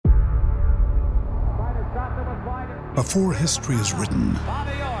Before history is written,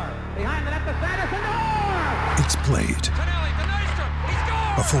 it's played.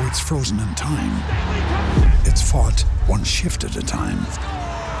 Before it's frozen in time, it's fought one shift at a time.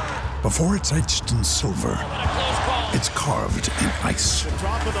 Before it's etched in silver, it's carved in ice.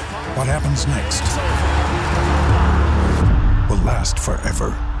 What happens next will last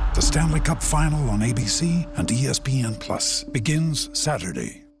forever. The Stanley Cup Final on ABC and ESPN Plus begins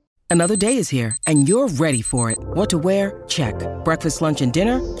Saturday. Another day is here, and you're ready for it. What to wear? Check. Breakfast, lunch, and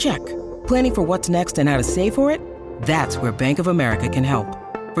dinner? Check. Planning for what's next and how to save for it? That's where Bank of America can help.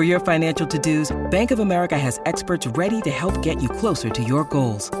 For your financial to-dos, Bank of America has experts ready to help get you closer to your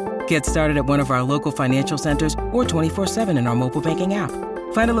goals. Get started at one of our local financial centers or 24/7 in our mobile banking app.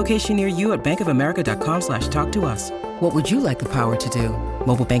 Find a location near you at bankofamerica.com/talktous. What would you like the power to do?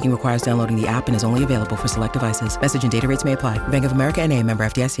 Mobile banking requires downloading the app and is only available for select devices. Message and data rates may apply. Bank of America N.A., member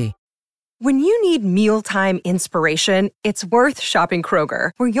FDIC. When you need mealtime inspiration, it's worth shopping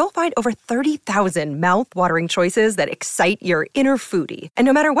Kroger, where you'll find over 30,000 mouth-watering choices that excite your inner foodie. And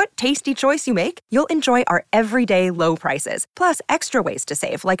no matter what tasty choice you make, you'll enjoy our everyday low prices, plus extra ways to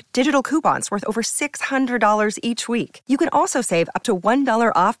save, like digital coupons worth over $600 each week. You can also save up to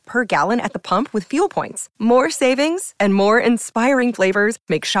 $1 off per gallon at the pump with fuel points. More savings and more inspiring flavors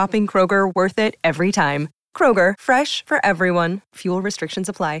make shopping Kroger worth it every time. Kroger, fresh for everyone. Fuel restrictions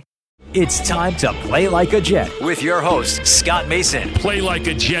apply. It's time to play like a Jet with your host, Scott Mason. Play like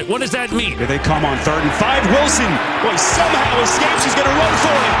a Jet. What does that mean? Here they come on 3rd and 5. Wilson, boy, somehow escapes. He's going to run for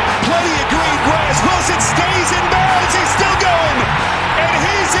it. Plenty of green grass. Wilson stays in bounds. He's still going. And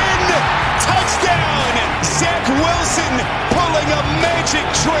he's in. Touchdown. Zach Wilson pulling a magic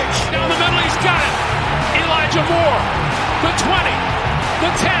trick. Down the middle, he's got it. Elijah Moore. The 20.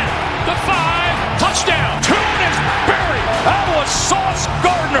 The 10. The 5. Touchdown. 2 is buried. That was Sauce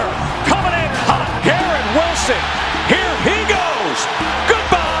Gardner. Coming in hot. Garrett Wilson. Here he goes.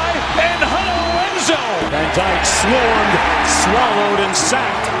 Goodbye and hello end zone. Van Dyke swarmed, swallowed, and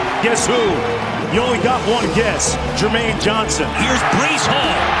sacked. Guess who? You only got one guess. Jermaine Johnson. Here's Breece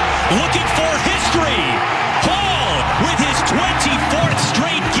Hall looking for history. Hall with his 24th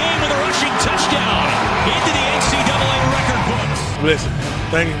straight game with a rushing touchdown into the NCAA record books. Listen.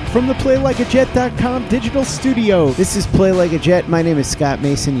 Thank you. From the PlayLikeAJet.com digital studio, this is Play Like a Jet. My name is Scott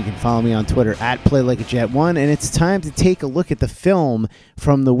Mason. You can follow me on Twitter at PlayLikeAJet1, and it's time to take a look at the film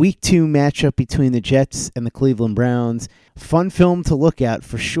from the Week 2 matchup between the Jets and the Cleveland Browns. Fun film to look at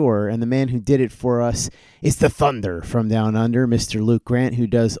for sure, and the man who did it for us is the Thunder from Down Under, Mr. Luke Grant, who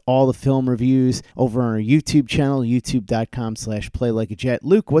does all the film reviews over on our YouTube channel, youtube.com/PlayLikeAJet.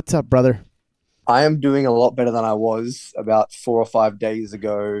 Luke, what's up, brother? I am doing a lot better than I was about 4 or 5 days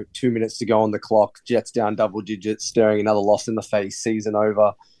ago. 2 minutes to go on the clock. Jets down double digits, staring another loss in the face. Season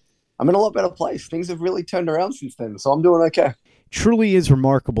over. I'm in a lot better place. Things have really turned around since then, so I'm doing okay. Truly is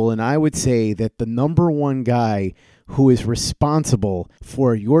remarkable, and I would say that the number one guy who is responsible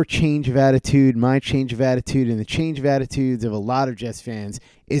for your change of attitude, my change of attitude, and the change of attitudes of a lot of Jets fans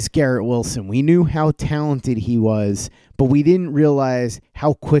is Garrett Wilson. We knew how talented he was, but we didn't realize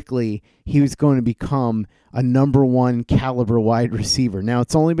how quickly he was going to become a number one caliber wide receiver. Now,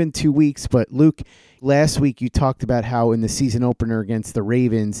 it's only been 2 weeks, but Luke, last week you talked about how in the season opener against the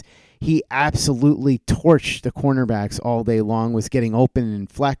Ravens, he absolutely torched the cornerbacks all day long, was getting open, and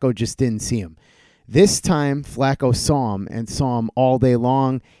Flacco just didn't see him. This time, Flacco saw him all day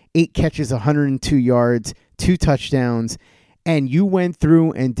long. 8 catches, 102 yards, 2 touchdowns, and you went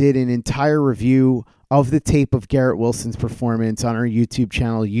through and did an entire review of the tape of Garrett Wilson's performance on our YouTube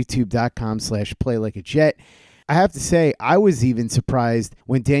channel, youtube.com/PlayLikeAJet. I have to say, I was even surprised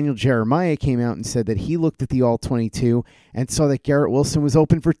when Daniel Jeremiah came out and said that he looked at the All-22 and saw that Garrett Wilson was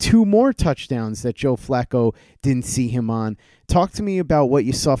open for 2 more touchdowns that Joe Flacco didn't see him on. Talk to me about what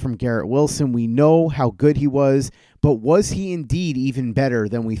you saw from Garrett Wilson. We know how good he was, but was he indeed even better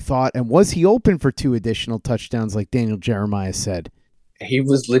than we thought? And was he open for 2 additional touchdowns like Daniel Jeremiah said? He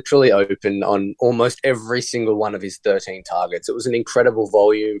was literally open on almost every single one of his 13 targets. It was an incredible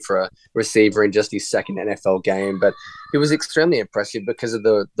volume for a receiver in just his second NFL game, but it was extremely impressive because of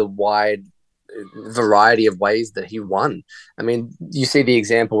the wide variety of ways that he won. I mean, you see the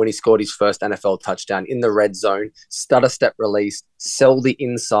example when he scored his first NFL touchdown in the red zone, stutter step release, sell the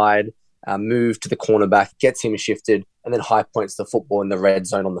inside, move to the cornerback, gets him shifted, and then high points the football in the red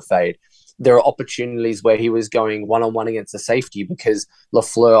zone on the fade. There are opportunities where he was going one-on-one against the safety because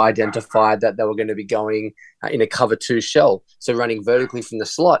LaFleur identified that they were going to be going in a cover 2 shell. So running vertically from the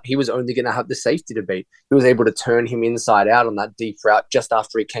slot, he was only going to have the safety to beat. He was able to turn him inside out on that deep route just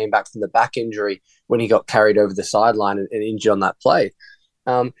after he came back from the back injury when he got carried over the sideline and injured on that play.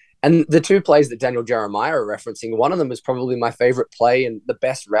 And the two plays that Daniel Jeremiah are referencing, one of them is probably my favorite play and the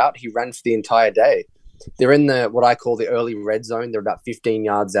best route he ran for the entire day. They're in what I call the early red zone. They're about 15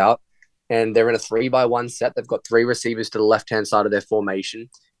 yards out, and they're in a 3-by-1 set. They've got 3 receivers to the left-hand side of their formation.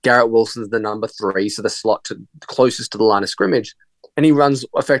 Garrett Wilson's the number 3, so the slot closest to the line of scrimmage. And he runs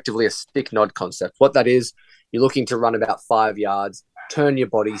effectively a stick nod concept. What that is, you're looking to run about 5 yards, turn your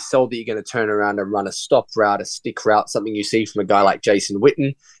body, so that you're going to turn around and run a stop route, a stick route, something you see from a guy like Jason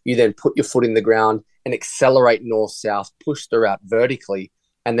Witten. You then put your foot in the ground and accelerate north-south, push the route vertically,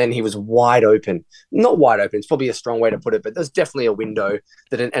 and then he was wide open. Not wide open, it's probably a strong way to put it, but there's definitely a window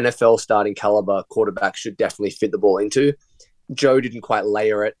that an NFL starting caliber quarterback should definitely fit the ball into. Joe didn't quite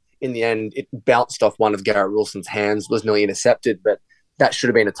layer it. In the end, it bounced off one of Garrett Wilson's hands, was nearly intercepted, but that should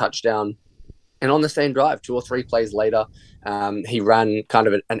have been a touchdown. And on the same drive, 2 or 3 plays later, he ran kind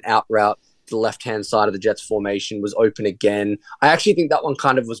of an out route to the left-hand side of the Jets formation, was open again. I actually think that one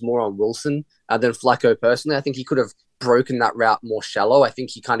kind of was more on Wilson than Flacco personally. I think he could have broken that route more shallow. I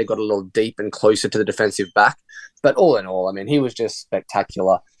think he kind of got a little deep and closer to the defensive back. But all in all, I mean, he was just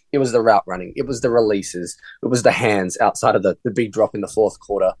spectacular. It was the route running. It was the releases. It was the hands outside of the big drop in the fourth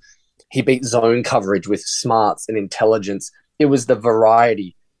quarter. He beat zone coverage with smarts and intelligence. It was the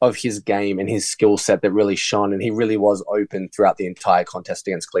variety of his game and his skill set that really shone, and he really was open throughout the entire contest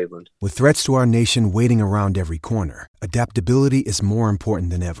against Cleveland. With threats to our nation waiting around every corner, adaptability is more important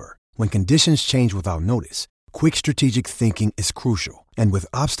than ever. When conditions change without notice, quick strategic thinking is crucial, and with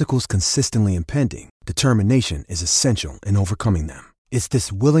obstacles consistently impending, determination is essential in overcoming them. It's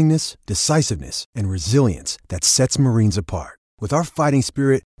this willingness, decisiveness, and resilience that sets Marines apart. With our fighting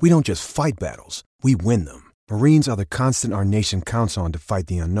spirit, we don't just fight battles, we win them. Marines are the constant our nation counts on to fight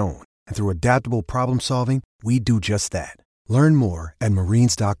the unknown. And through adaptable problem solving, we do just that. Learn more at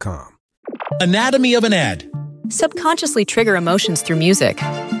Marines.com. Anatomy of an ad. Subconsciously trigger emotions through music.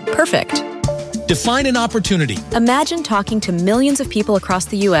 Perfect. Define an opportunity. Imagine talking to millions of people across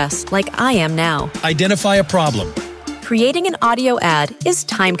the U.S. like I am now. Identify a problem. Creating an audio ad is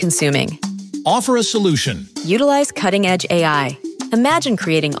time-consuming. Offer a solution. Utilize cutting-edge AI. Imagine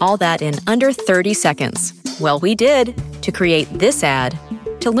creating all that in under 30 seconds. Well, we did to create this ad.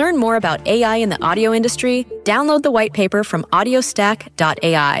 To learn more about AI in the audio industry, download the white paper from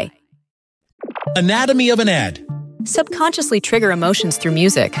audiostack.ai. Anatomy of an ad. Subconsciously trigger emotions through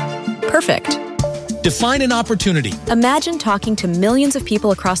music. Perfect. Define an opportunity. Imagine talking to millions of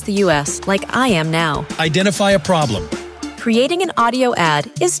people across the U.S. like I am now. Identify a problem. Creating an audio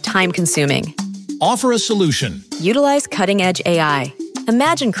ad is time-consuming. Offer a solution. Utilize cutting-edge AI.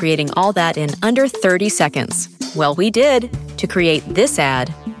 Imagine creating all that in under 30 seconds. Well, we did to create this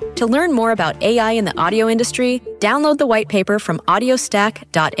ad. To learn more about AI in the audio industry, download the white paper from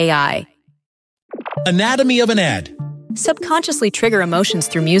audiostack.ai. Anatomy of an ad. Subconsciously trigger emotions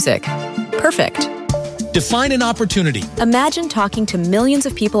through music. Perfect. Define an opportunity. Imagine talking to millions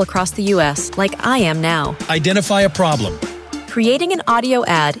of people across the U.S. like I am now. Identify a problem. Creating an audio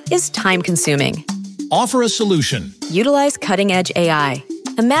ad is time-consuming. Offer a solution. Utilize cutting-edge AI.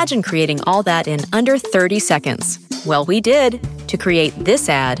 Imagine creating all that in under 30 seconds. Well, we did to create this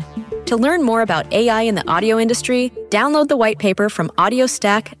ad. To learn more about AI in the audio industry, download the white paper from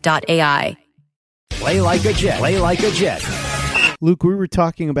audiostack.ai. Play like a Jet. Play like a Jet. Luke, we were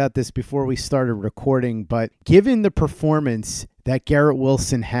talking about this before we started recording, but given the performance that Garrett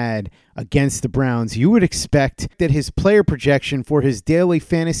Wilson had against the Browns, you would expect that his player projection for his daily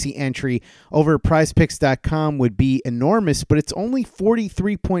fantasy entry over at prizepicks.com would be enormous, but it's only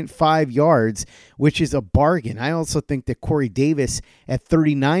 43.5 yards, which is a bargain. I also think that Corey Davis at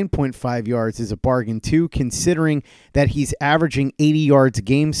 39.5 yards is a bargain too, considering that he's averaging 80 yards a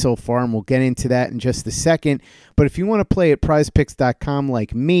game so far, and we'll get into that in just a second. But if you want to play at prizepicks.com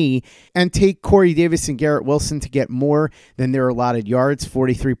like me and take Corey Davis and Garrett Wilson to get more than their allotted yards,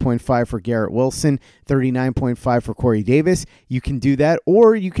 43.5 for Garrett Wilson, 39.5 for Corey Davis, you can do that.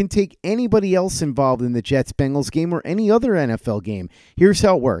 Or you can take anybody else involved in the Jets-Bengals game or any other NFL game. Here's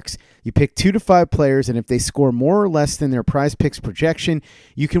how it works. You pick 2 to 5 players, and if they score more or less than their Prize Picks projection,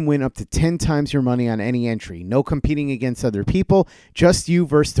 you can win up to 10 times your money on any entry. No competing against other people, just you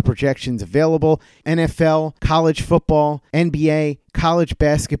versus the projections available. NFL, college football, NBA, college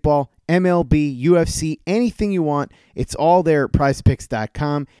basketball, MLB, UFC, anything you want, it's all there at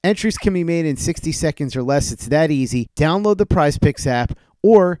prizepicks.com. Entries can be made in 60 seconds or less. It's that easy. Download the PrizePicks app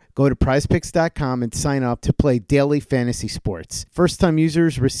or go to prizepicks.com and sign up to play daily fantasy sports. First-time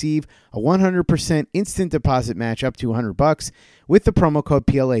users receive a 100% instant deposit match up to $100 with the promo code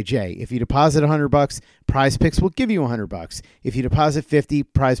PLAJ. If you deposit $100, PrizePicks will give you $100. If you deposit $50,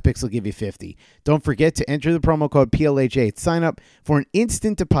 PrizePicks will give you $50. Don't forget to enter the promo code PLAJ at sign up for an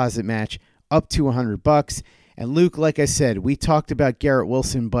instant deposit match up to $100. And Luke, like I said, we talked about Garrett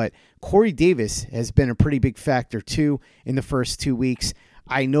Wilson, but Corey Davis has been a pretty big factor too in the first 2 weeks.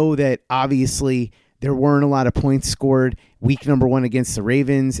 I know that obviously there weren't a lot of points scored week number 1 against the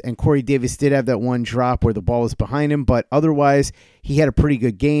Ravens, and Corey Davis did have that one drop where the ball was behind him, but otherwise he had a pretty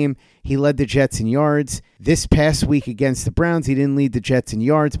good game. He led the Jets in yards. This past week against the Browns, he didn't lead the Jets in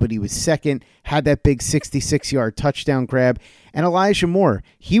yards, but he was second, had that big 66-yard touchdown grab. And Elijah Moore,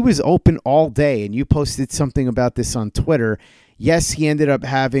 he was open all day, and you posted something about this on Twitter. Yes, he ended up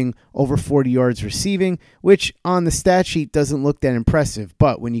having over 40 yards receiving, which on the stat sheet doesn't look that impressive.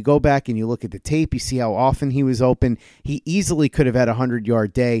 But when you go back and you look at the tape, you see how often he was open. He easily could have had a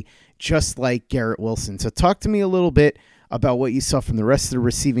 100-yard day, just like Garrett Wilson. So talk to me a little bit about what you saw from the rest of the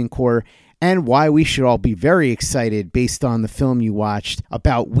receiving core and why we should all be very excited based on the film you watched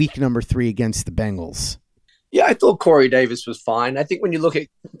about week number 3 against the Bengals. Yeah, I thought Corey Davis was fine. I think when you look at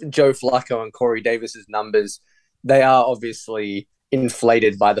Joe Flacco and Corey Davis's numbers, they are obviously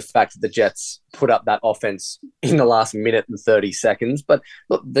inflated by the fact that the Jets put up that offense in the last minute and 30 seconds. But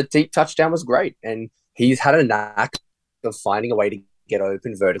look, the deep touchdown was great, and he's had a knack of finding a way to get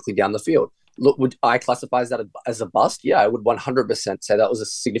open vertically down the field. Look, would I classify that as a bust? Yeah, I would 100% say that was a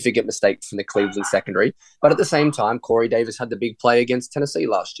significant mistake from the Cleveland secondary. But at the same time, Corey Davis had the big play against Tennessee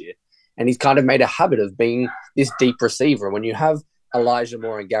last year, and he's kind of made a habit of being this deep receiver. When you have Elijah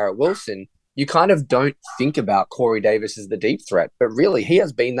Moore and Garrett Wilson, you kind of don't think about Corey Davis as the deep threat, but really he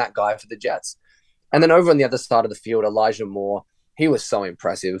has been that guy for the Jets. And then over on the other side of the field, Elijah Moore, he was so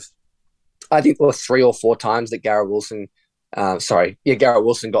impressive. I think there were 3 or 4 times that Garrett Wilson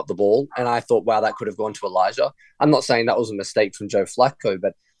got the ball, and I thought, wow, that could have gone to Elijah. I'm not saying that was a mistake from Joe Flacco,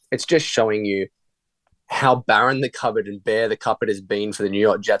 but it's just showing you how barren the cupboard and bare the cupboard has been for the New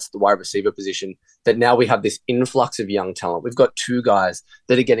York Jets, the wide receiver position, that now we have this influx of young talent. We've got 2 guys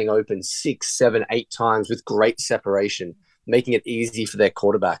that are getting open 6, 7, 8 times with great separation, making it easy for their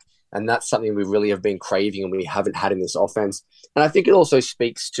quarterback. And that's something we really have been craving and we haven't had in this offense. And I think it also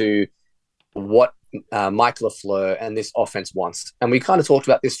speaks to what Mike LaFleur and this offense wants. And we kind of talked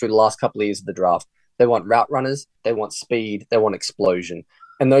about this through the last couple of years of the draft. They want route runners, they want speed, they want explosion.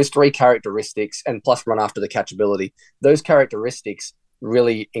 And those 3 characteristics, and plus run after the catch ability, those characteristics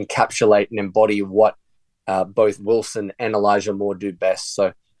really encapsulate and embody what both Wilson and Elijah Moore do best.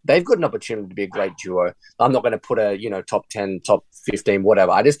 So they've got an opportunity to be a great duo. I'm not going to put a top 10, top 15,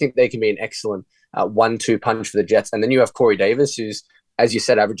 whatever. I just think they can be an excellent 1-2 punch for the Jets. And then you have Corey Davis, who's, as you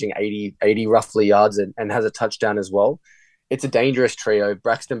said, averaging 80 roughly yards and has a touchdown as well. It's a dangerous trio.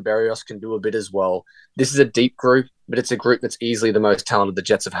 Braxton Berrios can do a bit as well. This is a deep group, but it's a group that's easily the most talented the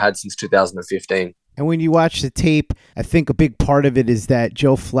Jets have had since 2015. And when you watch the tape, I think a big part of it is that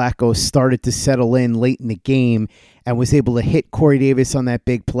Joe Flacco started to settle in late in the game and was able to hit Corey Davis on that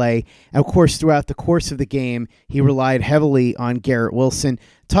big play. And of course, throughout the course of the game, he relied heavily on Garrett Wilson.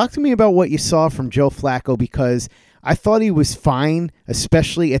 Talk to me about what you saw from Joe Flacco, because I thought he was fine,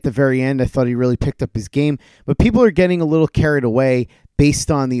 especially at the very end. I thought he really picked up his game, but people are getting a little carried away based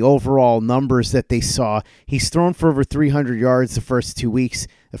on the overall numbers that they saw. He's thrown for over 300 yards the first 2 weeks.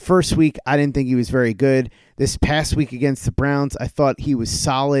 The first week, I didn't think he was very good. This past week against the Browns, I thought he was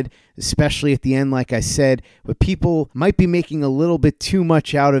solid, especially at the end, like I said, but people might be making a little bit too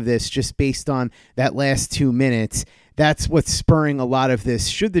much out of this just based on that last 2 minutes. That's what's spurring a lot of this.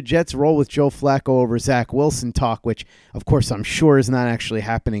 Should the Jets roll with Joe Flacco over Zach Wilson talk, which, of course, I'm sure is not actually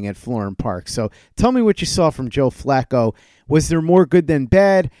happening at Florham Park. So tell me what you saw from Joe Flacco. Was there more good than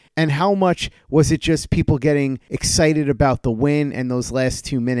bad? And how much was it just people getting excited about the win and those last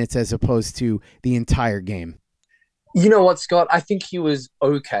 2 minutes as opposed to the entire game? You know what, Scott? I think he was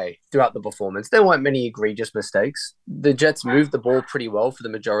okay throughout the performance. There weren't many egregious mistakes. The Jets moved the ball pretty well for the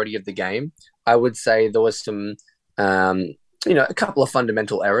majority of the game. I would say there was some... a couple of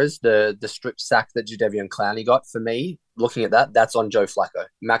fundamental errors. The strip sack that Jadeveon Clowney got, for me, looking at that's on Joe Flacco.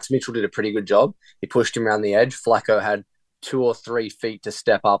 Max Mitchell did a pretty good job. He pushed him around the edge. Flacco had 2 or 3 feet to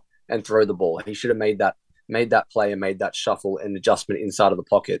step up and throw the ball. He should have made that play and made that shuffle and adjustment inside of the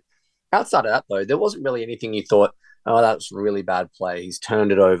pocket. Outside of that, though, there wasn't really anything you thought, oh, that was a really bad play. He's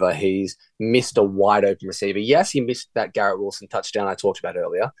turned it over. He's missed a wide open receiver. Yes, he missed that Garrett Wilson touchdown I talked about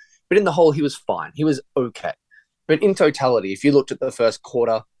earlier, but in the whole, he was fine. He was okay. But in totality, if you looked at the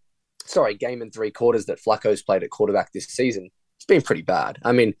game and 3 quarters that Flacco's played at quarterback this season, it's been pretty bad.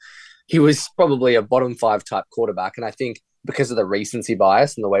 I mean, he was probably a bottom 5 type quarterback. And I think because of the recency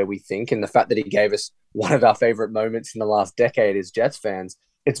bias and the way we think and the fact that he gave us one of our favorite moments in the last decade as Jets fans,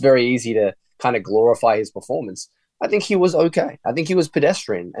 it's very easy to kind of glorify his performance. I think he was okay. I think he was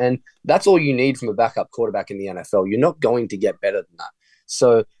pedestrian. And that's all you need from a backup quarterback in the NFL. You're not going to get better than that.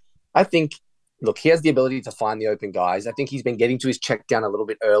 So I think, look, he has the ability to find the open guys. I think he's been getting to his check down a little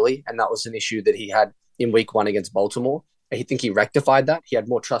bit early, and that was an issue that he had in week 1 against Baltimore. I think he rectified that. He had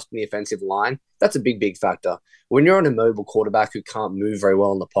more trust in the offensive line. That's a big, big factor. When you're an immobile quarterback who can't move very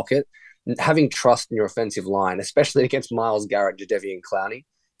well in the pocket, having trust in your offensive line, especially against Myles Garrett, Jadeveon Clowney,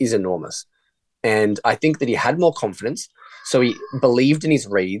 is enormous. And I think that he had more confidence. So he believed in his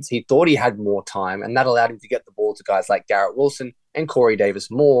reads. He thought he had more time, and that allowed him to get the ball to guys like Garrett Wilson and Corey Davis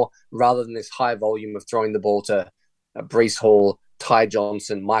more, rather than this high volume of throwing the ball to Breece Hall, Ty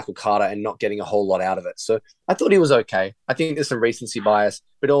Johnson, Michael Carter, and not getting a whole lot out of it. So I thought he was okay. I think there's some recency bias,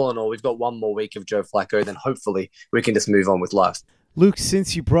 but all in all, we've got one more week of Joe Flacco, then hopefully we can just move on with life. Luke,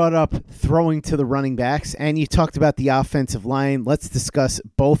 since you brought up throwing to the running backs and you talked about the offensive line, let's discuss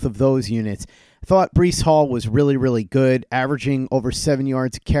both of those units. I thought Breece Hall was really, really good, averaging over 7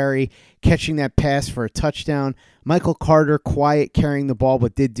 yards a carry, catching that pass for a touchdown. Michael Carter, quiet carrying the ball,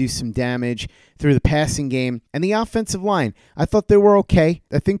 but did do some damage through the passing game. And the offensive line, I thought they were okay.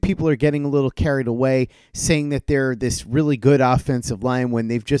 I think people are getting a little carried away, saying that they're this really good offensive line when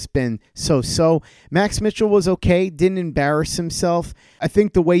they've just been so-so. Max Mitchell was okay, didn't embarrass himself. I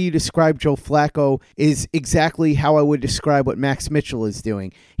think the way you describe Joe Flacco is exactly how I would describe what Max Mitchell is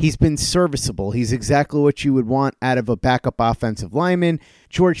doing. He's been serviceable. He's exactly what you would want out of a backup offensive lineman.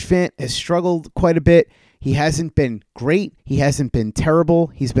 George Fant has struggled quite a bit. He hasn't been great. He hasn't been terrible.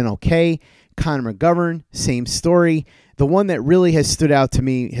 He's been okay. Connor McGovern, same story. The one that really has stood out to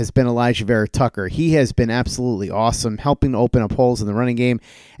me has been Elijah Vera Tucker. He has been absolutely awesome, helping to open up holes in the running game.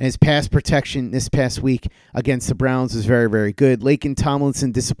 And his pass protection this past week against the Browns was very, very good. Laken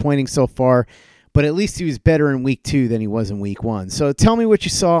Tomlinson, disappointing so far, but at least he was better in week 2 than he was in week 1. So tell me what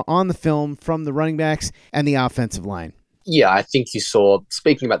you saw on the film from the running backs and the offensive line. Yeah, I think you saw,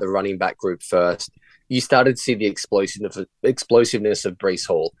 speaking about the running back group first, you started to see the explosiveness of Breece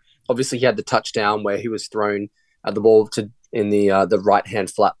Hall. Obviously, he had the touchdown where he was thrown the ball in the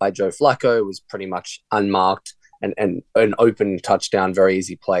right-hand flat by Joe Flacco. It was pretty much unmarked and an open touchdown, very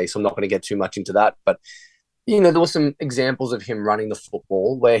easy play. So I'm not going to get too much into that. But, there were some examples of him running the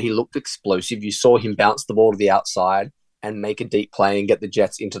football where he looked explosive. You saw him bounce the ball to the outside and make a deep play and get the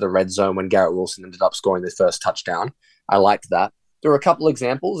Jets into the red zone when Garrett Wilson ended up scoring the first touchdown. I liked that. There were a couple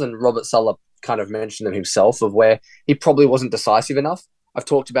examples, and Robert Saleh kind of mentioned them himself, of where he probably wasn't decisive enough. I've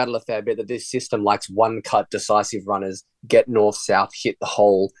talked about it a fair bit, that this system likes one-cut decisive runners, get north-south, hit the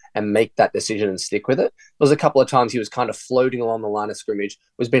hole, and make that decision and stick with it. There was a couple of times he was kind of floating along the line of scrimmage,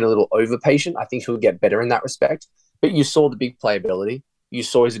 was being a little over-patient. I think he'll get better in that respect. But you saw the big playability. You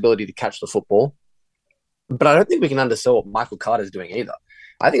saw his ability to catch the football. But I don't think we can undersell what Michael Carter's doing either.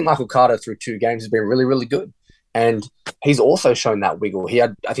 I think Michael Carter, through 2 games, has been really, really good. And he's also shown that wiggle. He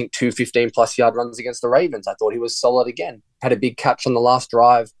had, I think, 2 15-plus yard runs against the Ravens. I thought he was solid again. Had a big catch on the last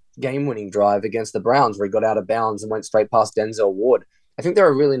drive, game-winning drive against the Browns, where he got out of bounds and went straight past Denzel Ward. I think they're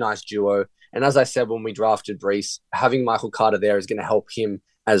a really nice duo. And as I said when we drafted Breece, having Michael Carter there is going to help him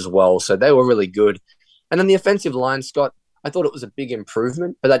as well. So they were really good. And then the offensive line, Scott, I thought it was a big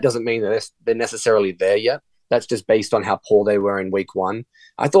improvement, but that doesn't mean that they're necessarily there yet. That's just based on how poor they were in week 1.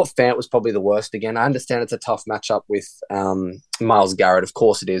 I thought Fant was probably the worst again. I understand it's a tough matchup with Myles Garrett. Of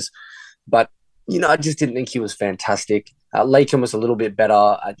course it is. But, I just didn't think he was fantastic. Laken was a little bit better.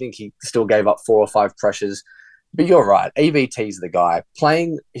 I think he still gave up 4 or 5 pressures. But you're right. AVT's the guy.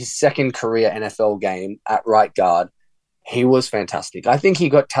 Playing his second career NFL game at right guard, he was fantastic. I think he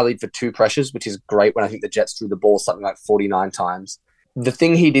got tallied for 2 pressures, which is great when I think the Jets threw the ball something like 49 times. The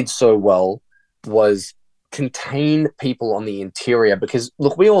thing he did so well was contain people on the interior, because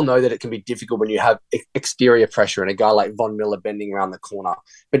look, we all know that it can be difficult when you have exterior pressure and a guy like Von Miller bending around the corner.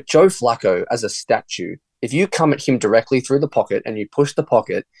 But Joe Flacco, as a statue, if you come at him directly through the pocket and you push the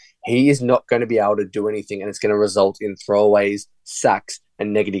pocket, he is not going to be able to do anything, and it's going to result in throwaways, sacks,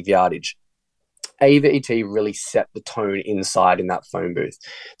 and negative yardage. AVT really set the tone inside in that phone booth.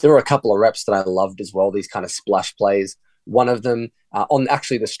 There were a couple of reps that I loved as well, these kind of splash plays. One of them on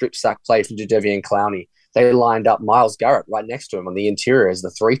actually the strip sack play from Jadeveon Clowney, they lined up Myles Garrett right next to him on the interior as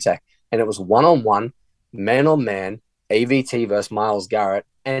the 3-tech. And it was one-on-one, man-on-man, AVT versus Myles Garrett.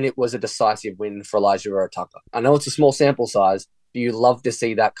 And it was a decisive win for Elijah Vera Tucker. I know it's a small sample size, but you love to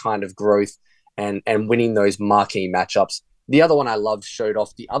see that kind of growth and winning those marquee matchups. The other one I loved showed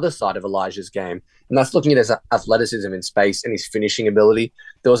off the other side of Elijah's game, and that's looking at his athleticism in space and his finishing ability.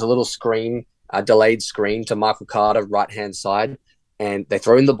 There was a little screen, a delayed screen to Michael Carter, right-hand side, and they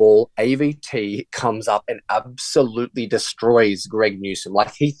throw in the ball. AVT comes up and absolutely destroys Greg Newsome.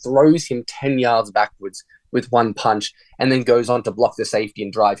 Like, he throws him 10 yards backwards with one punch and then goes on to block the safety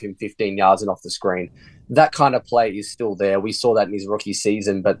and drive him 15 yards and off the screen. That kind of play is still there. We saw that in his rookie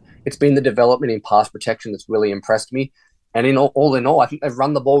season, but it's been the development in pass protection that's really impressed me. And all in all, I think they've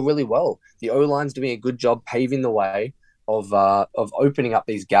run the ball really well. The O-line's doing a good job paving the way of opening up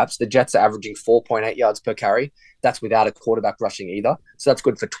these gaps. The Jets are averaging 4.8 yards per carry. That's without a quarterback rushing either. So that's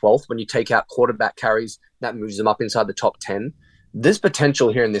good for 12th. When you take out quarterback carries, that moves them up inside the top 10. There's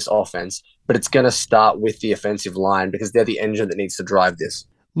potential here in this offense, but it's going to start with the offensive line because they're the engine that needs to drive this.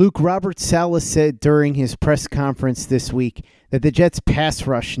 Luke, Robert Saleh said during his press conference this week that the Jets' pass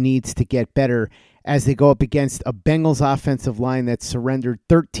rush needs to get better as they go up against a Bengals offensive line that surrendered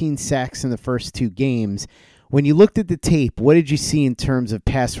 13 sacks in the first 2 games. When you looked at the tape, what did you see in terms of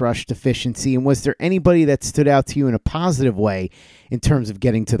pass rush deficiency, and was there anybody that stood out to you in a positive way in terms of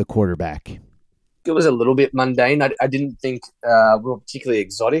getting to the quarterback? It was a little bit mundane. I didn't think we were particularly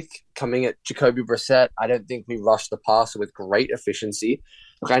exotic coming at Jacoby Brissett. I don't think we rushed the passer with great efficiency.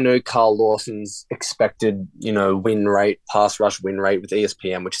 Look, I know Carl Lawson's expected, win rate, pass rush win rate with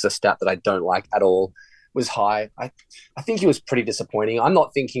ESPN, which is a stat that I don't like at all, was high. I think he was pretty disappointing. I'm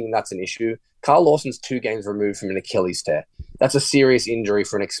not thinking that's an issue. Carl Lawson's 2 games removed from an Achilles tear. That's a serious injury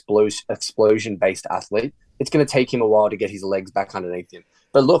for an explosion-based athlete. It's going to take him a while to get his legs back underneath him.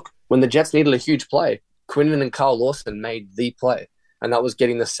 But look, when the Jets needed a huge play, Quinnen and Carl Lawson made the play. And that was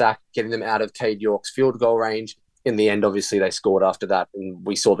getting the sack, getting them out of Cade York's field goal range. In the end, obviously, they scored after that, and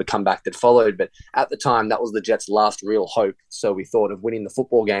we saw the comeback that followed. But at the time, that was the Jets' last real hope. So we thought of winning the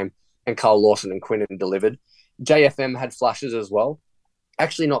football game, and Carl Lawson and Quinnen delivered. JFM had flashes as well.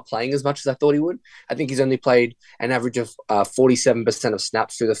 Actually not playing as much as I thought he would. I think he's only played an average of 47% of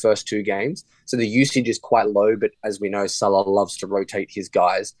snaps through the first 2 games. So the usage is quite low, but as we know, Salah loves to rotate his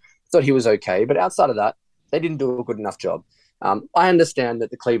guys. Thought he was okay, but outside of that, they didn't do a good enough job. I understand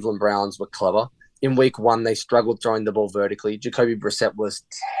that the Cleveland Browns were clever. In week 1, they struggled throwing the ball vertically. Jacoby Brissett was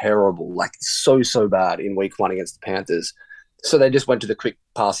terrible, like so bad in week 1 against the Panthers. So they just went to the quick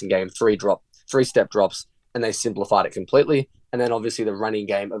passing game, 3-step drops, and they simplified it completely. And then obviously the running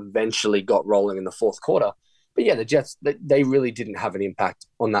game eventually got rolling in the 4th quarter. But yeah, the Jets, they really didn't have an impact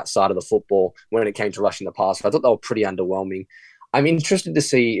on that side of the football when it came to rushing the passer. I thought they were pretty underwhelming. I'm interested to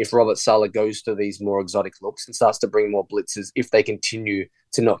see if Robert Saleh goes to these more exotic looks and starts to bring more blitzes if they continue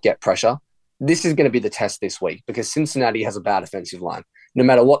to not get pressure. This is going to be the test this week because Cincinnati has a bad offensive line. No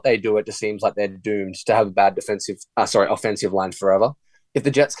matter what they do, it just seems like they're doomed to have a bad offensive line forever. If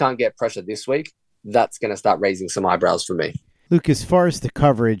the Jets can't get pressure this week, that's going to start raising some eyebrows for me. Luke, as far as the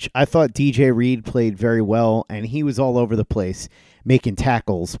coverage, I thought DJ Reed played very well, and he was all over the place making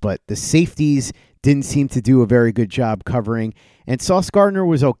tackles, but the safeties didn't seem to do a very good job covering. And Sauce Gardner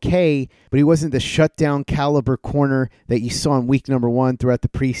was okay, but he wasn't the shutdown caliber corner that you saw in week number 1 throughout the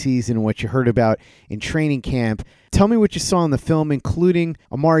preseason and what you heard about in training camp. Tell me what you saw in the film, including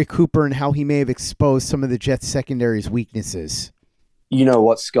Amari Cooper and how he may have exposed some of the Jets secondary's weaknesses. You know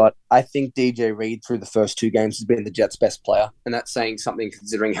what, Scott? I think DJ Reed through the first 2 games has been the Jets' best player, and that's saying something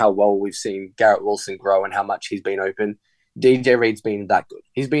considering how well we've seen Garrett Wilson grow and how much he's been open. DJ Reed's been that good.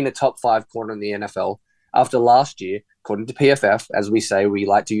 He's been a top 5 corner in the NFL. After last year, according to PFF, as we say, we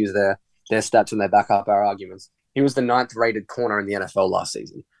like to use their stats when they back up our arguments. He was the 9th rated corner in the NFL last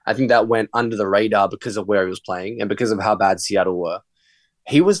season. I think that went under the radar because of where he was playing and because of how bad Seattle were.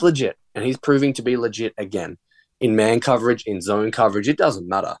 He was legit, and he's proving to be legit again. In man coverage, in zone coverage, it doesn't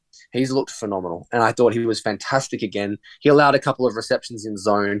matter. He's looked phenomenal, and I thought he was fantastic again. He allowed a couple of receptions in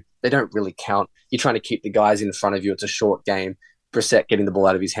zone. They don't really count. You're trying to keep the guys in front of you. It's a short game. Brissett getting the ball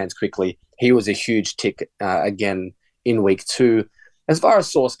out of his hands quickly. He was a huge tick again in week 2. As far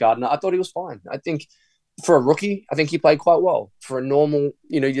as Sauce Gardner, I thought he was fine. I think for a rookie, I think he played quite well. For a normal,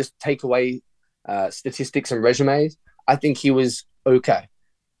 just take away statistics and resumes, I think he was okay.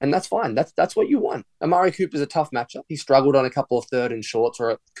 And that's fine. That's what you want. Amari Cooper's a tough matchup. He struggled on a couple of 3rd and shorts,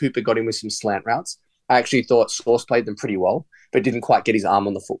 or Cooper got him with some slant routes. I actually thought Sauce played them pretty well, but didn't quite get his arm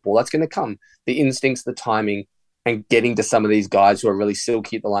on the football. That's going to come. The instincts, the timing, and getting to some of these guys who are really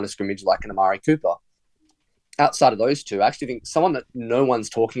silky at the line of scrimmage like an Amari Cooper. Outside of those 2, I actually think someone that no one's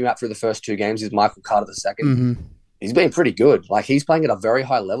talking about through the first 2 games is Michael Carter II. Mm-hmm. He's been pretty good. Like, he's playing at a very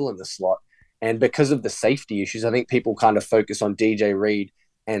high level in the slot. And because of the safety issues, I think people kind of focus on DJ Reed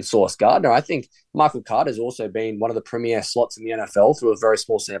and Sauce Gardner. I think Michael Carter's also been one of the premier slots in the NFL through a very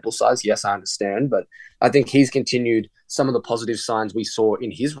small sample size. Yes, I understand, but I think he's continued some of the positive signs we saw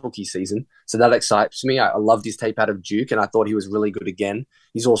in his rookie season. So that excites me. I loved his tape out of Duke, and I thought he was really good again.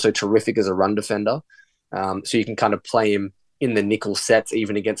 He's also terrific as a run defender. So you can kind of play him in the nickel sets,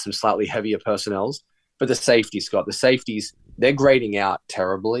 even against some slightly heavier personnels. But the safeties, Scott, they're grading out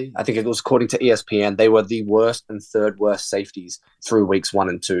terribly. I think it was according to ESPN, they were the worst and third worst safeties through weeks 1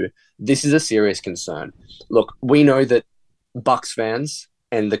 and 2. This is a serious concern. Look, we know that Bucs fans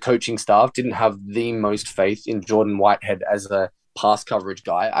and the coaching staff didn't have the most faith in Jordan Whitehead as a pass coverage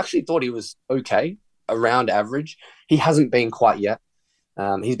guy. I actually thought he was okay, around average. He hasn't been quite yet.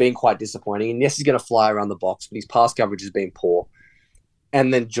 He's been quite disappointing. And yes, he's going to fly around the box, but his pass coverage has been poor.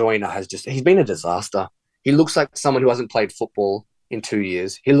 And then Joyner he's been a disaster. He looks like someone who hasn't played football in 2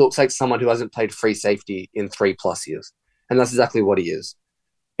 years. He looks like someone who hasn't played free safety in 3+ years. And that's exactly what he is.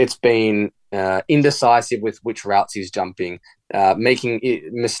 It's been indecisive with which routes he's jumping, making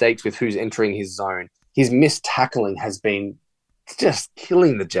mistakes with who's entering his zone. His missed tackling has been just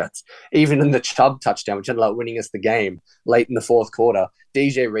killing the Jets. Even in the Chubb touchdown, which ended up winning us the game late in the fourth quarter,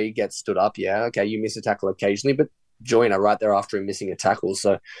 DJ Reed gets stood up. Yeah, okay, you miss a tackle occasionally, but Joyner right there after him missing a tackle.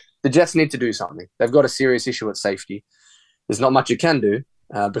 So the Jets need to do something. They've got a serious issue at safety. There's not much you can do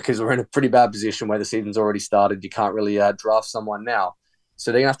because we're in a pretty bad position where the season's already started. You can't really draft someone now.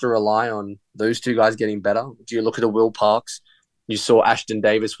 So they're going to have to rely on those two guys getting better. Do you look at a Will Parks? You saw Ashton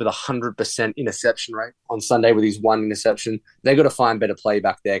Davis with 100% interception rate on Sunday with his 1 interception. They've got to find better play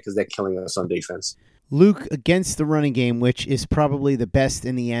back there because they're killing us on defense. Luke, against the running game, which is probably the best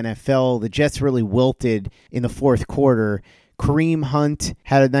in the NFL, the Jets really wilted in the fourth quarter. Kareem Hunt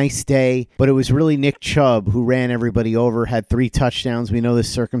had a nice day, but it was really Nick Chubb who ran everybody over, had 3 touchdowns. We know the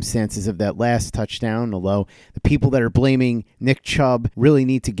circumstances of that last touchdown, although the people that are blaming Nick Chubb really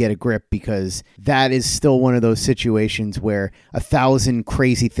need to get a grip because that is still one of those situations where 1,000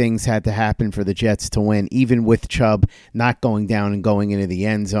 crazy things had to happen for the Jets to win, even with Chubb not going down and going into the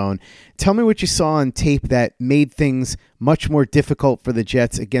end zone. Tell me what you saw on tape that made things much more difficult for the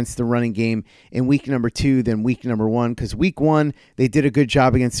Jets against the running game in week number 2 than week number 1, because week 1, they did a good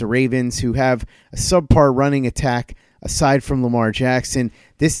job against the Ravens, who have a subpar running attack aside from Lamar Jackson.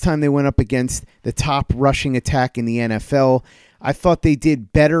 This time they went up against the top rushing attack in the NFL. I thought they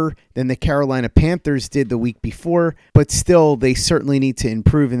did better than the Carolina Panthers did the week before, but still, they certainly need to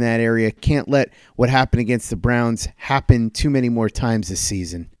improve in that area. Can't let what happened against the Browns happen too many more times this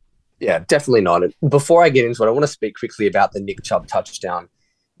season. Yeah, definitely not. Before I get into it, I want to speak quickly about the Nick Chubb touchdown.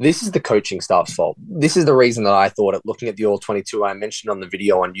 This is the coaching staff's fault. This is the reason that I thought at looking at the All-22 I mentioned on the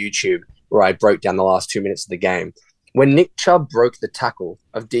video on YouTube where I broke down the last 2 minutes of the game. When Nick Chubb broke the tackle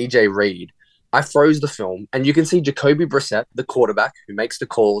of DJ Reed, I froze the film, and you can see Jacoby Brissett, the quarterback who makes the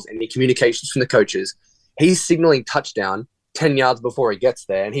calls and the communications from the coaches, he's signaling touchdown 10 yards before he gets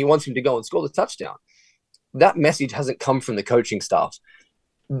there, and he wants him to go and score the touchdown. That message hasn't come from the coaching staff.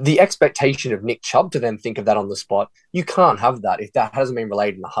 The expectation of Nick Chubb to then think of that on the spot, you can't have that if that hasn't been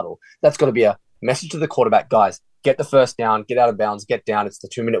relayed in the huddle. That's got to be a message to the quarterback, guys, get the first down, get out of bounds, get down. It's the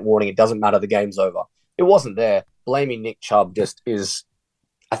 2-minute warning. It doesn't matter. The game's over. It wasn't there. Blaming Nick Chubb just is,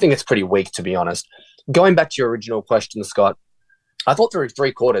 I think it's pretty weak, to be honest. Going back to your original question, Scott, I thought through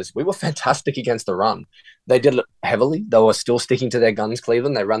 3 quarters, we were fantastic against the run. They did it heavily. They were still sticking to their guns,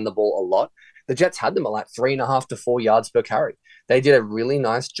 Cleveland. They ran the ball a lot. The Jets had them at like 3.5 to 4 yards per carry. They did a really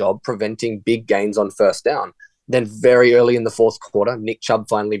nice job preventing big gains on first down. Then very early in the fourth quarter, Nick Chubb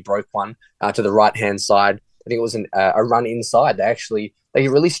finally broke one to the right-hand side. I think it was a run inside. They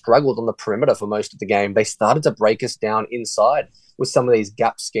really struggled on the perimeter for most of the game. They started to break us down inside with some of these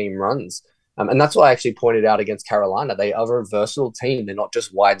gap scheme runs. And that's what I actually pointed out against Carolina. They are a versatile team. They're not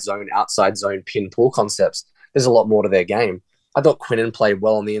just wide zone, outside zone, pin pull concepts. There's a lot more to their game. I thought Quinnen played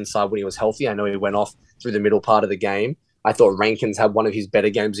well on the inside when he was healthy. I know he went off through the middle part of the game. I thought Rankins had one of his better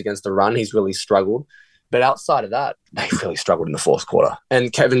games against the run. He's really struggled. But outside of that, they really struggled in the fourth quarter.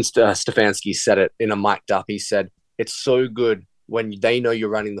 And Kevin Stefanski said it in a mic'd up. He said, it's so good when they know you're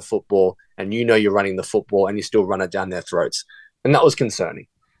running the football and you know you're running the football and you still run it down their throats. And that was concerning.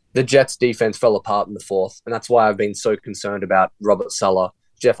 The Jets defense fell apart in the fourth. And that's why I've been so concerned about Robert Saleh,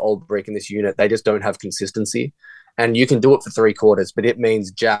 Jeff Olbrich in this unit. They just don't have consistency. And you can do it for 3 quarters, but it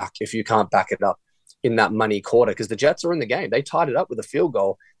means jack if you can't back it up in that money quarter, because the Jets are in the game. They tied it up with a field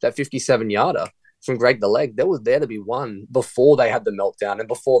goal, that 57-yarder from Greg the Leg. That was there to be won before they had the meltdown and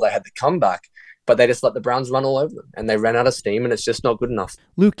before they had the comeback. But they just let the Browns run all over them, and they ran out of steam, and it's just not good enough.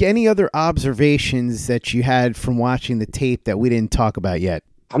 Luke, any other observations that you had from watching the tape that we didn't talk about yet?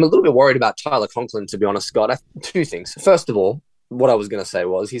 I'm a little bit worried about Tyler Conklin, to be honest, Scott. 2 things. First of all, what I was going to say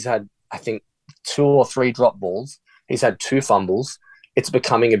was he's had, I think, 2 or 3 drop balls. He's had 2 fumbles. It's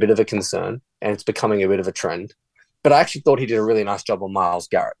becoming a bit of a concern, and it's becoming a bit of a trend. But I actually thought he did a really nice job on Myles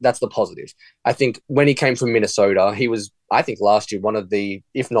Garrett. That's the positive. I think when he came from Minnesota, he was, I think last year, one of the,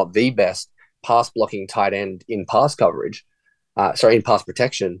 if not the best, pass blocking tight end in pass coverage, in pass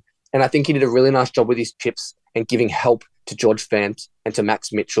protection. And I think he did a really nice job with his chips and giving help to George Fant and to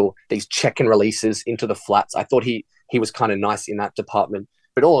Max Mitchell, these check and releases into the flats. I thought he was kind of nice in that department.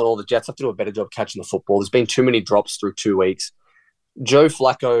 But all in all, the Jets have to do a better job catching the football. There's been too many drops through 2 weeks. Joe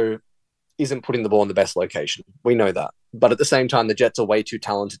Flacco isn't putting the ball in the best location. We know that. But at the same time, the Jets are way too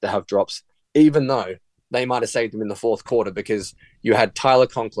talented to have drops, even though they might have saved them in the fourth quarter, because you had Tyler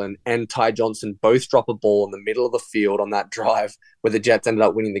Conklin and Ty Johnson both drop a ball in the middle of the field on that drive where the Jets ended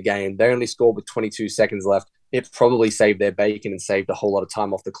up winning the game. They only scored with 22 seconds left. It probably saved their bacon and saved a whole lot of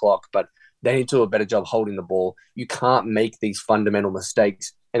time off the clock, but they need to do a better job holding the ball. You can't make these fundamental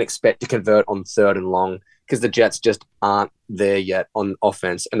mistakes and expect to convert on 3rd and long, because the Jets just aren't there yet on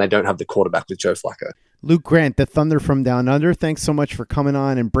offense, and they don't have the quarterback with Joe Flacco. Luke Grant, the Thunder from Down Under, thanks so much for coming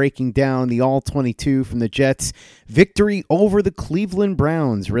on and breaking down the All-22 from the Jets' victory over the Cleveland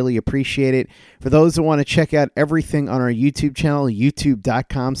Browns. Really appreciate it. For those that want to check out everything on our YouTube channel,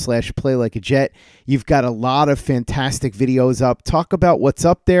 youtube.com/playlikeajet, you've got a lot of fantastic videos up. Talk about what's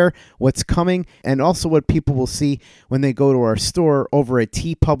up there, what's coming, and also what people will see when they go to our store over at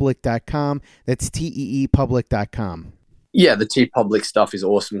teepublic.com. That's teepublic.com. Yeah, the TeePublic stuff is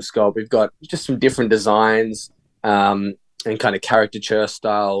awesome, Scott. We've got just some different designs and kind of caricature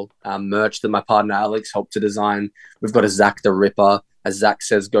style merch that my partner Alex helped to design. We've got a Zach the Ripper, as Zach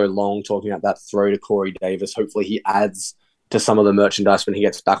says, go long, talking about that throw to Corey Davis. Hopefully he adds to some of the merchandise when he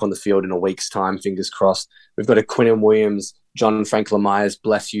gets back on the field in a week's time, fingers crossed. We've got a Quinnen Williams, John Franklin Myers,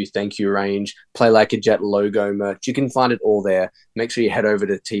 bless you, thank you range, Play Like a Jet logo merch. You can find it all there. Make sure you head over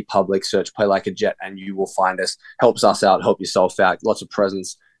to TeePublic, search Play Like a Jet, and you will find us. Helps us out, help yourself out. Lots of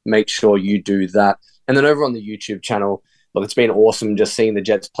presents. Make sure you do that. And then over on the YouTube channel, look, it's been awesome just seeing the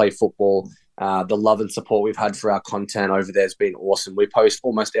Jets play football. The love and support we've had for our content over there has been awesome. We post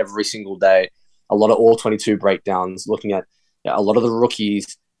almost every single day a lot of All-22 breakdowns, looking at a lot of the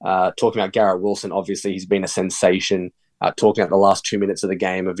rookies, talking about Garrett Wilson. Obviously, he's been a sensation. Talking about the last 2 minutes of the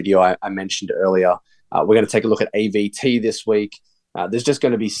game, a video I mentioned earlier. We're going to take a look at AVT this week. There's just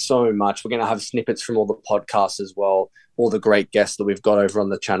going to be so much. We're going to have snippets from all the podcasts as well, all the great guests that we've got over on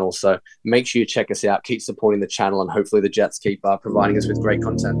the channel. So make sure you check us out, keep supporting the channel, and hopefully the Jets keep providing us with great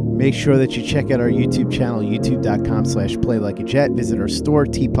content. Make sure that you check out our YouTube channel, youtube.com/playlikeajet. Visit our store,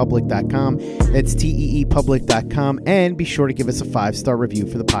 teepublic.com. That's teepublic.com. And be sure to give us a 5-star review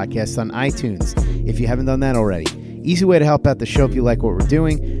for the podcast on iTunes if you haven't done that already. Easy way to help out the show if you like what we're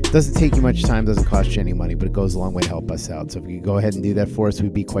doing. Doesn't take you much time, doesn't cost you any money, but it goes a long way to help us out. So if you could go ahead and do that for us,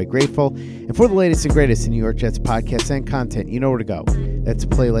 we'd be quite grateful. And for the latest and greatest in New York Jets podcasts and content, you know where to go. That's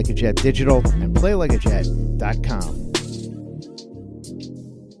Play Like a Jet Digital and playlikeajet.com.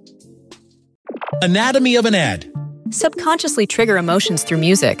 Anatomy of an ad. Subconsciously trigger emotions through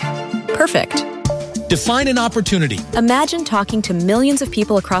music. Perfect. Define an opportunity. Imagine talking to millions of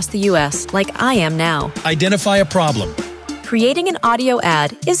people across the U.S. like I am now. Identify a problem. Creating an audio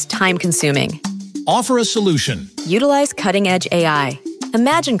ad is time-consuming. Offer a solution. Utilize cutting-edge AI.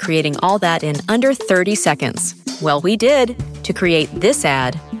 Imagine creating all that in under 30 seconds. Well, we did to create this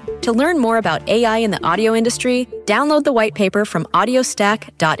ad. To learn more about AI in the audio industry, download the white paper from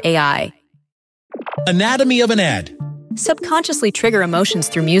audiostack.ai. Anatomy of an ad. Subconsciously trigger emotions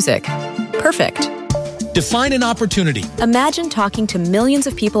through music. Perfect. Define an opportunity. Imagine talking to millions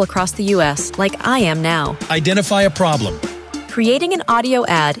of people across the U.S. like I am now. Identify a problem. Creating an audio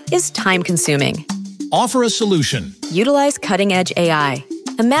ad is time-consuming. Offer a solution. Utilize cutting-edge AI.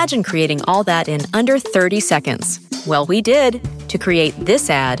 Imagine creating all that in under 30 seconds. Well, we did to create this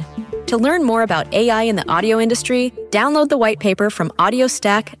ad. To learn more about AI in the audio industry, download the white paper from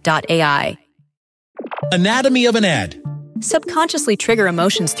audiostack.ai. Anatomy of an ad. Subconsciously trigger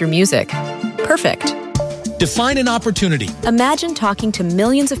emotions through music. Perfect. Define an opportunity. Imagine talking to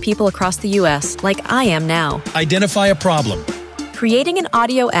millions of people across the U.S. like I am now. Identify a problem. Creating an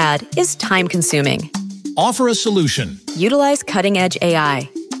audio ad is time-consuming. Offer a solution. Utilize cutting-edge AI.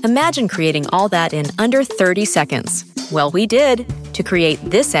 Imagine creating all that in under 30 seconds. Well, we did to create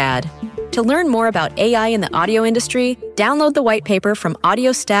this ad. To learn more about AI in the audio industry, download the white paper from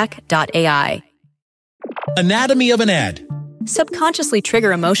audiostack.ai. Anatomy of an ad. Subconsciously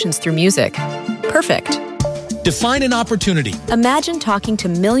trigger emotions through music. Perfect. Define an opportunity. Imagine talking to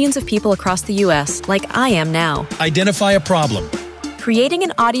millions of people across the U.S. like I am now. Identify a problem. Creating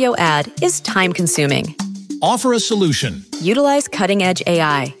an audio ad is time-consuming. Offer a solution. Utilize cutting-edge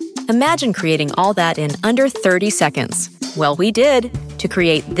AI. Imagine creating all that in under 30 seconds. Well, we did to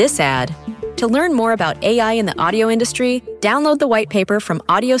create this ad. To learn more about AI in the audio industry, download the white paper from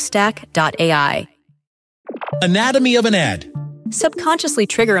audiostack.ai. Anatomy of an ad. Subconsciously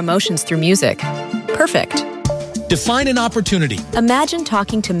trigger emotions through music. Perfect. Define an opportunity. Imagine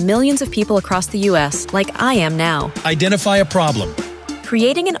talking to millions of people across the U.S. like I am now. Identify a problem.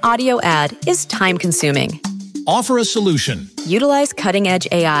 Creating an audio ad is time-consuming. Offer a solution. Utilize cutting-edge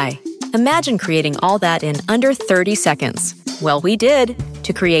AI. Imagine creating all that in under 30 seconds. Well, we did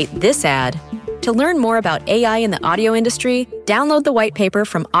to create this ad. To learn more about AI in the audio industry, download the white paper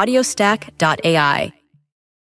from audiostack.ai.